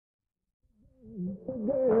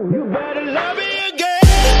You better love me again.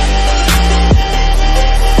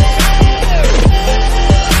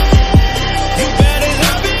 You better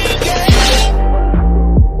love me again.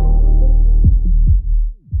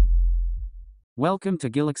 Welcome to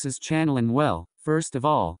Gilix's channel, and well, first of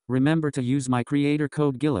all, remember to use my creator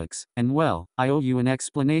code Gilix, and well, I owe you an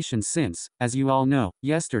explanation since, as you all know,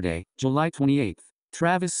 yesterday, July 28th,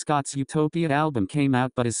 Travis Scott's Utopia album came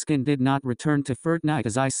out, but his skin did not return to Fortnite.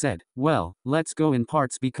 As I said, well, let's go in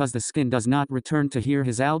parts because the skin does not return to hear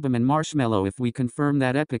his album and Marshmello. If we confirm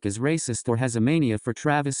that Epic is racist or has a mania for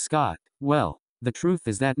Travis Scott, well, the truth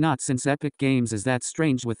is that not, since Epic Games is that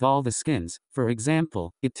strange with all the skins. For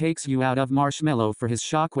example, it takes you out of Marshmello for his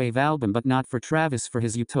Shockwave album but not for Travis for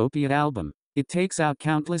his Utopia album. It takes out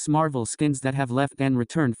countless Marvel skins that have left and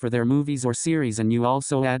returned for their movies or series, and you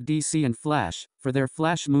also add DC and Flash for their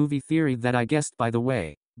Flash movie theory that I guessed, by the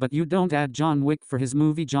way. But you don't add John Wick for his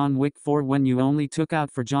movie John Wick 4 when you only took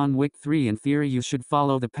out for John Wick 3. In theory you should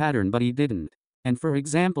follow the pattern, but he didn't. And for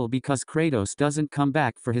example, because Kratos doesn't come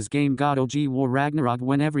back for his game God of War Ragnarok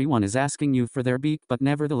when everyone is asking you for their beat, but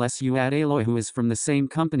nevertheless you add Aloy, who is from the same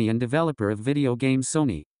company and developer of video games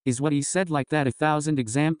Sony. Is what he said like that 1,000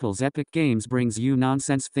 examples. Epic Games brings you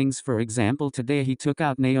nonsense things. For example, today he took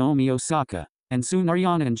out Naomi Osaka, and soon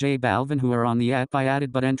Ariana and J Balvin, who are on the app I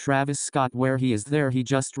added, but and Travis Scott, where he is there, he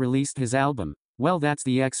just released his album. Well, that's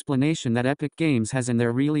the explanation that Epic Games has, and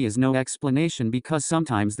there really is no explanation because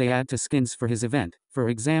sometimes they add to skins for his event. For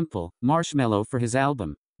example, Marshmello for his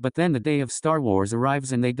album. But then the day of Star Wars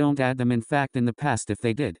arrives and they don't add them. In fact, in the past if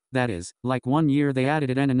they did, that is, like one year they added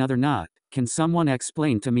it and another not. Can someone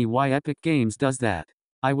explain to me why Epic Games does that?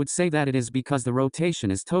 I would say that it is because the rotation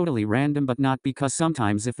is totally random, but not because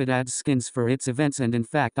sometimes if it adds skins for its events, and in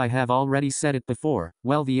fact I have already said it before.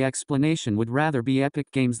 Well, the explanation would rather be Epic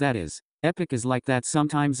Games, that is. Epic is like that,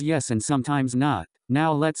 sometimes yes and sometimes not.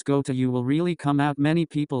 Now let's go to You Will Really Come Out. Many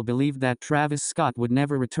people believed that Travis Scott would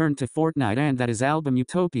never return to Fortnite and that his album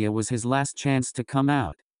Utopia was his last chance to come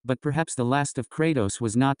out. But perhaps the last of Kratos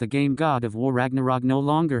was not the game God of War Ragnarok no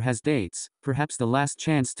longer has dates. Perhaps the last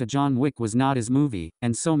chance to John Wick was not his movie,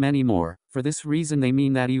 and so many more. For this reason they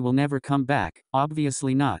mean that he will never come back.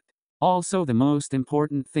 Obviously not. Also, the most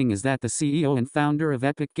important thing is that the CEO and founder of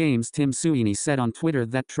Epic Games, Tim Sweeney, said on Twitter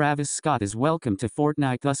that Travis Scott is welcome to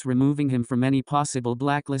Fortnite, thus removing him from any possible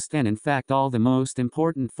blacklist. And in fact all the most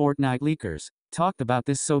important Fortnite leakers talked about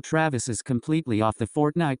this, so Travis is completely off the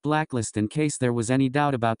Fortnite blacklist. In case there was any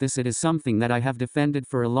doubt about this, it is something that I have defended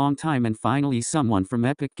for a long time, and finally someone from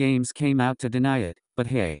Epic Games came out to deny it. But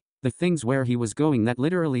hey, the things where he was going, that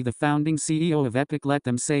literally the founding CEO of Epic let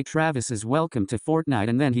them say Travis is welcome to Fortnite,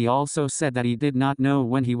 and then he also said that he did not know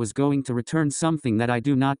when he was going to return, something that I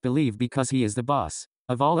do not believe because he is the boss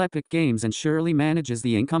of all Epic Games and surely manages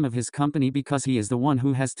the income of his company because he is the one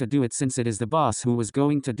who has to do it, since it is the boss who was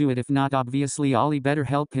going to do it. If not, obviously Ollie better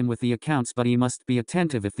help him with the accounts, but he must be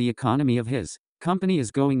attentive if the economy of his company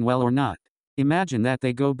is going well or not. Imagine that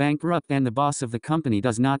they go bankrupt and the boss of the company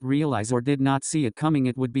does not realize or did not see it coming.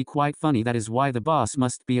 It would be quite funny. That is why the boss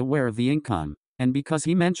must be aware of the income. And because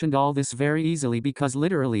he mentioned all this very easily, because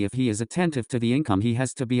literally if he is attentive to the income, he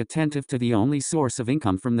has to be attentive to the only source of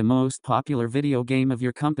income from the most popular video game of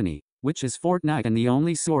your company, which is Fortnite, and the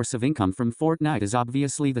only source of income from Fortnite is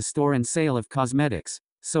obviously the store and sale of cosmetics.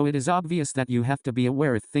 So it is obvious that you have to be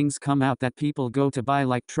aware if things come out that people go to buy,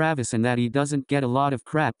 like Travis, and that he doesn't get a lot of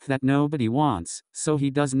crap that nobody wants. So he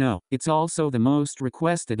does know. It's also the most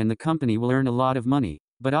requested and the company will earn a lot of money.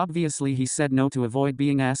 But obviously he said no to avoid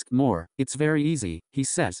being asked more. It's very easy. He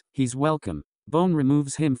says he's welcome. Bone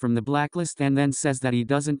removes him from the blacklist and then says that he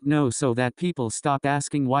doesn't know, so that people stop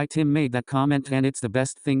asking why Tim made that comment, and it's the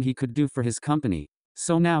best thing he could do for his company.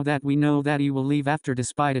 So now that we know that he will leave after,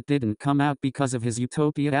 despite it didn't come out because of his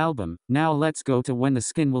Utopia album, now let's go to when the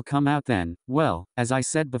skin will come out then. Well, as I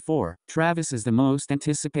said before, Travis is the most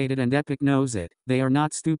anticipated and Epic knows it. They are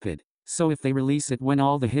not stupid. So if they release it when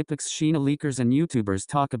all the Hipix, Sheena leakers and YouTubers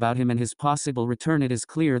talk about him and his possible return, it is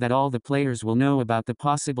clear that all the players will know about the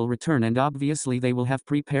possible return, and obviously they will have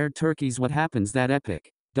prepared turkeys. What happens that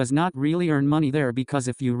Epic does not really earn money there, because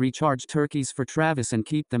if you recharge turkeys for Travis and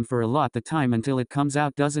keep them for a lot the time until it comes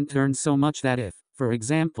out, doesn't earn so much that if, for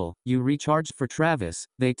example, you recharged for Travis,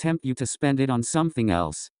 they tempt you to spend it on something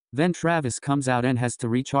else. Then Travis comes out and has to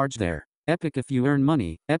recharge there. Epic, if you earn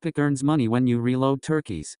money, Epic earns money when you reload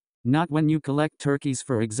turkeys, not when you collect turkeys.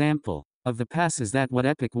 For example, of the pass is that what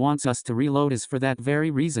Epic wants us to reload is for that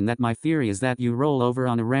very reason that my theory is that you roll over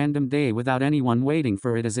on a random day without anyone waiting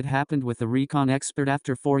for it, as it happened with the Recon Expert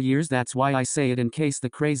after 4 years. That's why I say it, in case the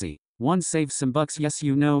crazy 1. Save some bucks. Yes,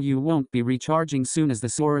 you know you won't be recharging soon, as the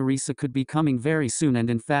Sora Risa could be coming very soon, and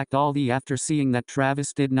in fact all the after seeing that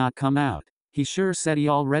Travis did not come out. He sure said he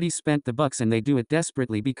already spent the bucks, and they do it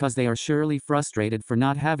desperately because they are surely frustrated for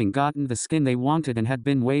not having gotten the skin they wanted and had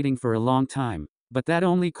been waiting for a long time. But that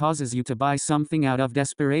only causes you to buy something out of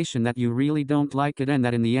desperation that you really don't like it, and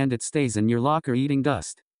that in the end it stays in your locker eating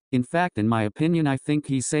dust. In fact, in my opinion, I think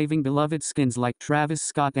he's saving beloved skins like Travis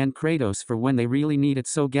Scott and Kratos for when they really need it.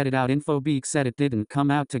 So get it out. Infobeak said it didn't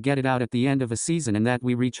come out to get it out at the end of a season, and that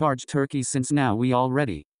we recharge turkeys since now we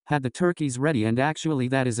already had the turkeys ready. And actually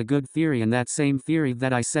that is a good theory, and that same theory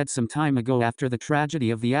that I said some time ago after the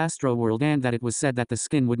tragedy of the Astro World, and that it was said that the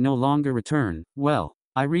skin would no longer return. Well,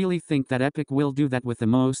 I really think that Epic will do that with the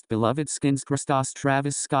most beloved skins: Kratos,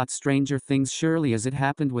 Travis Scott, Stranger Things, surely, as it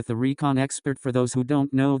happened with the Recon Expert. For those who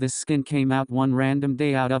don't know, this skin came out one random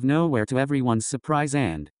day out of nowhere to everyone's surprise,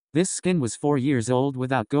 and this skin was 4 years old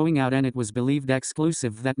without going out, and it was believed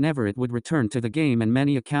exclusive that never it would return to the game, and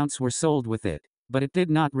many accounts were sold with it. But it did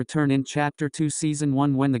not return in Chapter 2 Season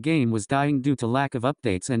 1 when the game was dying due to lack of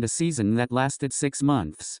updates and a season that lasted 6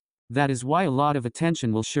 months. That is why a lot of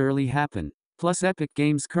attention will surely happen. Plus, Epic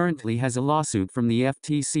Games currently has a lawsuit from the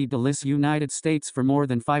FTC Dallas, United States for more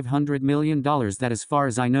than $500 million that, as far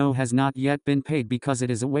as I know, has not yet been paid because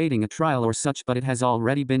it is awaiting a trial or such, but it has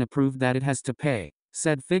already been approved that it has to pay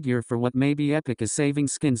said figure for what maybe Epic is saving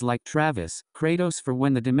skins like Travis, Kratos for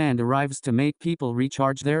when the demand arrives to make people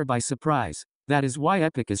recharge there by surprise. That is why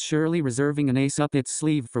Epic is surely reserving an ace up its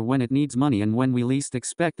sleeve for when it needs money and when we least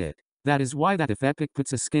expect it. That is why that if Epic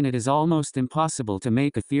puts a skin, it is almost impossible to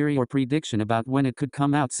make a theory or prediction about when it could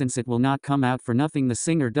come out, since it will not come out for nothing. The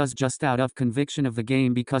singer does just out of conviction of the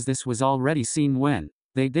game, because this was already seen when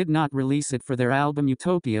they did not release it for their album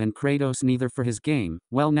Utopia, and Kratos neither for his game.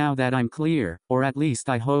 Well, now that I'm clear, or at least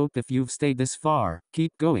I hope if you've stayed this far,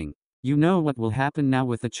 keep going. You know what will happen now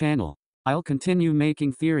with the channel. I'll continue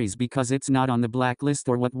making theories because it's not on the blacklist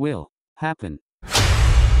or what will happen.